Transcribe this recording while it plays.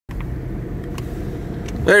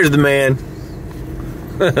There's the man.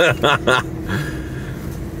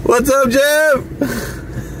 What's up, Jeff?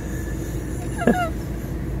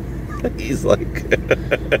 He's like...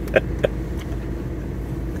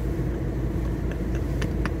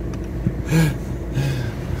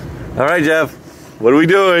 All right, Jeff. What are we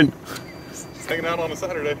doing? Just hanging out on a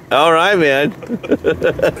Saturday. All right, man.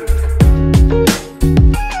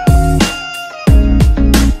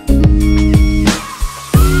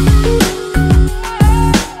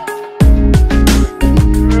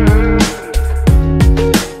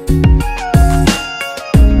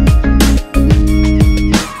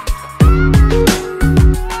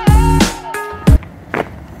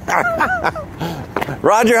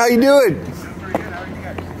 Roger, how you doing? Pretty good. How are you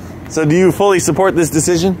guys? So do you fully support this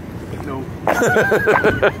decision? No.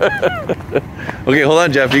 Okay, hold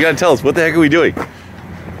on, Jeff. You gotta tell us, what the heck are we doing? I'm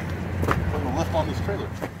gonna lift on this trailer.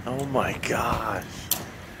 Oh my gosh.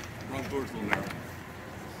 Wrong door's a little narrow.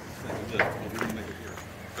 We're gonna make it here.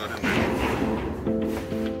 Got in there.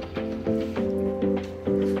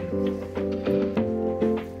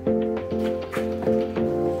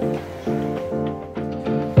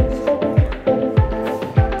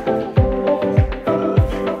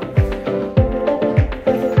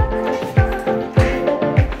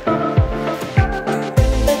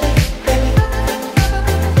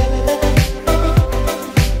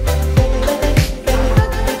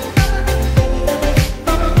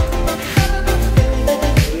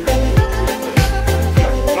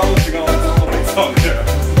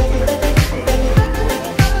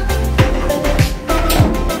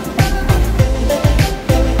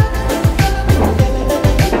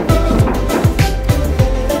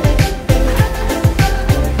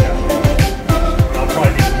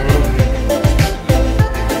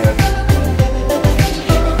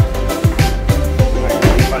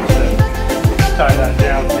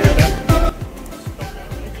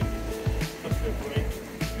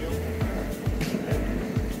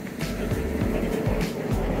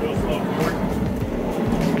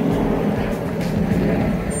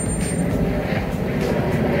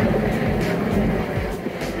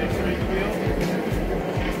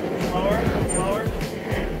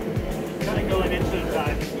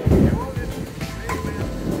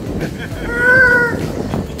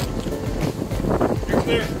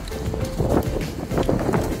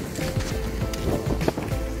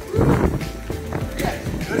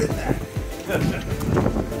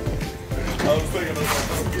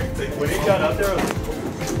 When he got up there,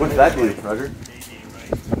 What's that doing, Roger?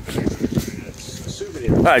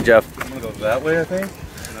 All right, Jeff. I'm gonna go that way, I think,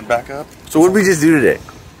 and then back up. So what did we just do today?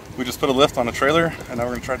 We just put a lift on a trailer, and now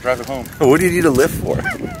we're gonna try to drive it home. What do you need a lift for?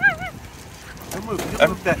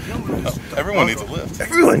 Everyone needs a lift.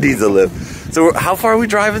 Everyone needs a lift. So how far are we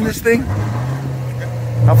driving this thing?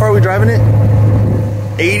 How far are we driving it?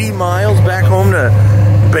 80 miles back home to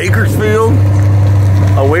Bakersfield,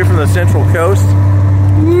 away from the Central Coast.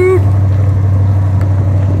 Woo.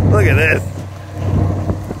 Look at this.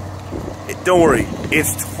 Don't worry,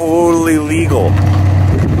 it's totally legal.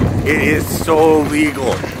 It is so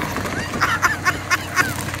legal.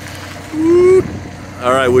 Woo.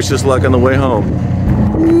 All right, wish us luck on the way home.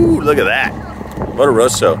 Woo, look at that. What a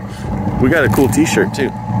rosso. We got a cool t-shirt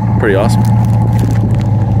too. Pretty awesome.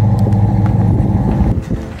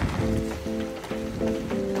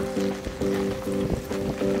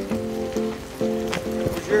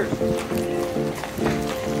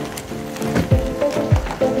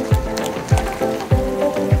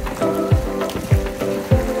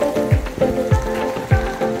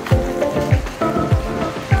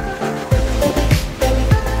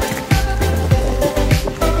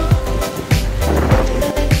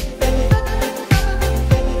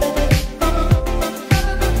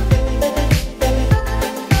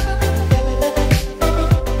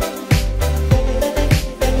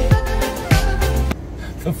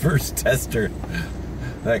 The first tester,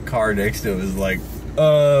 that car next to him is like,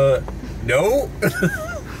 no?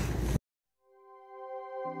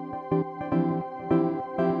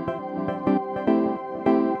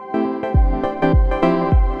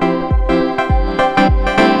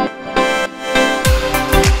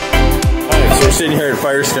 Alright, so we're sitting here at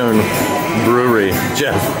Firestone Brewery.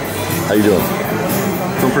 Jeff, how you doing?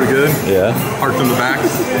 Feeling pretty good. Yeah? Parked in the back,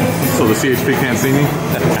 so the CHP can't see me.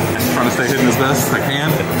 Trying to stay hidden as best I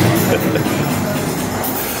can.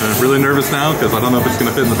 I'm really nervous now because I don't know if it's going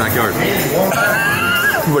to fit in the backyard.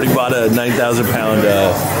 Everybody bought a 9,000-pound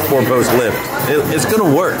four-post lift. It's going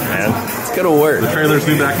to work, man. It's going to work. The trailer's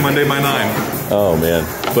due back Monday by 9. Oh, man.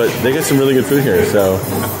 But they got some really good food here, so...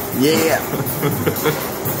 Yeah.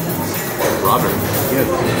 Roger. Yes.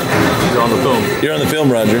 You're on the film. You're on the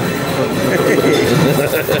film, Roger.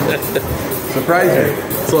 Surprising.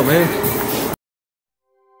 What's up, man?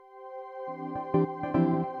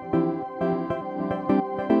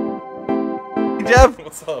 Hey, Jeff.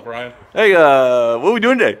 What's up, Ryan? Hey, what are we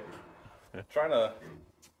doing today? Trying to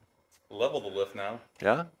level the lift now.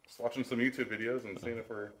 Yeah? Just watching some YouTube videos and seeing if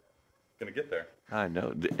we're gonna get there. I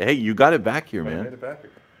know. Hey, you got it back here, I made man. it back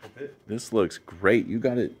a bit. This looks great. You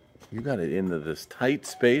got it into this tight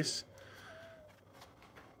space.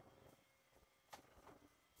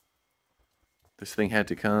 This thing had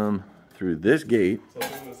to come through this gate. So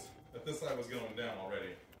if this side was going down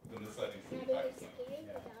already, then this side needs to be back.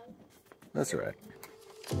 That's all right.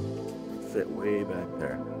 Fit way back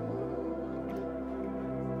there.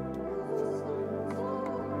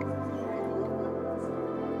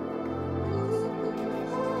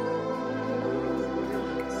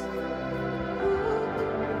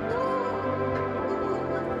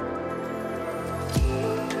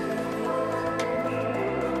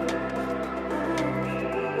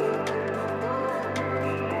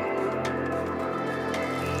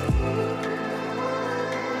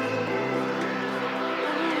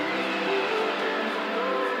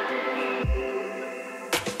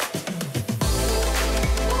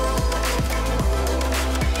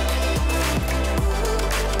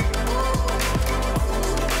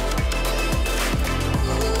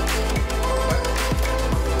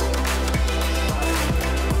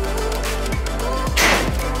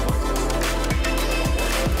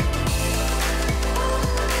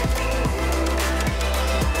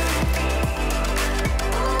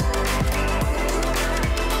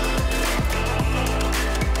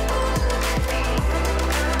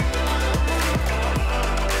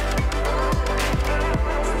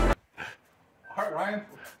 All right, Ryan.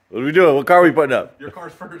 What are we doing? What car are we putting up? Your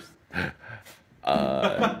car's first.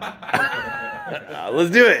 Let's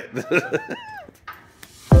do it.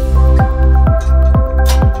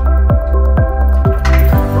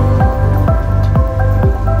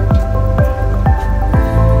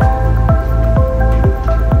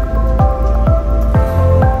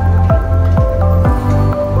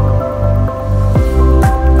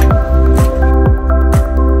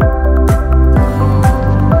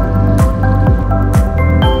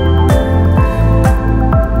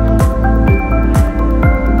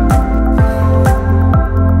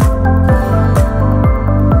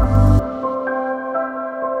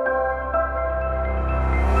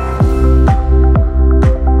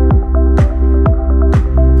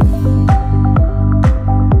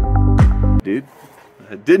 Dude,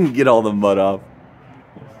 I didn't get all the mud off.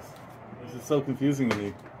 This is so confusing to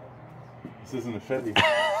me. This isn't a Chevy.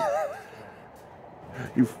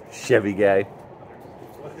 You Chevy guy.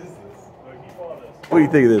 What is this? What do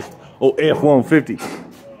you think of this? Oh, F-150.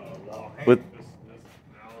 With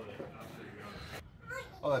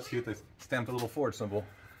Oh, that's cute. They stamped a little Ford symbol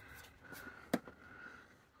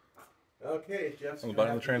Okay, Jeff's on the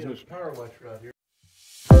gonna bottom of have the to get transmission. a power washer out here.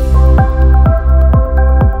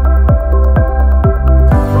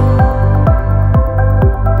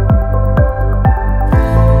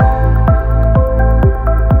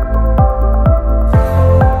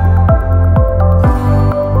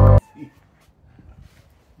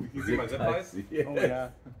 You see my zip ties? Oh yeah.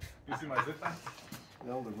 You see my zip ties?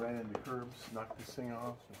 Elder ran into curbs, knocked this thing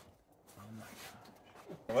off.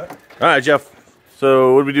 What? all right, Jeff.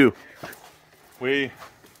 So what do we do? We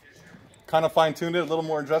kind of fine-tuned it, a little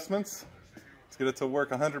more adjustments to get it to work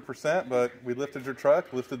 100%, but we lifted your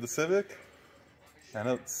truck, lifted the Civic, and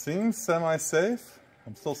it seems semi-safe.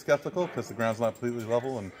 I'm still skeptical because the ground's not completely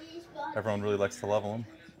level and everyone really likes to level them.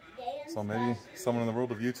 So maybe someone in the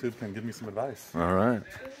world of YouTube can give me some advice. All right.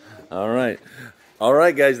 All right. All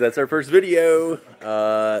right, guys. That's our first video.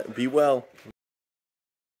 Be well.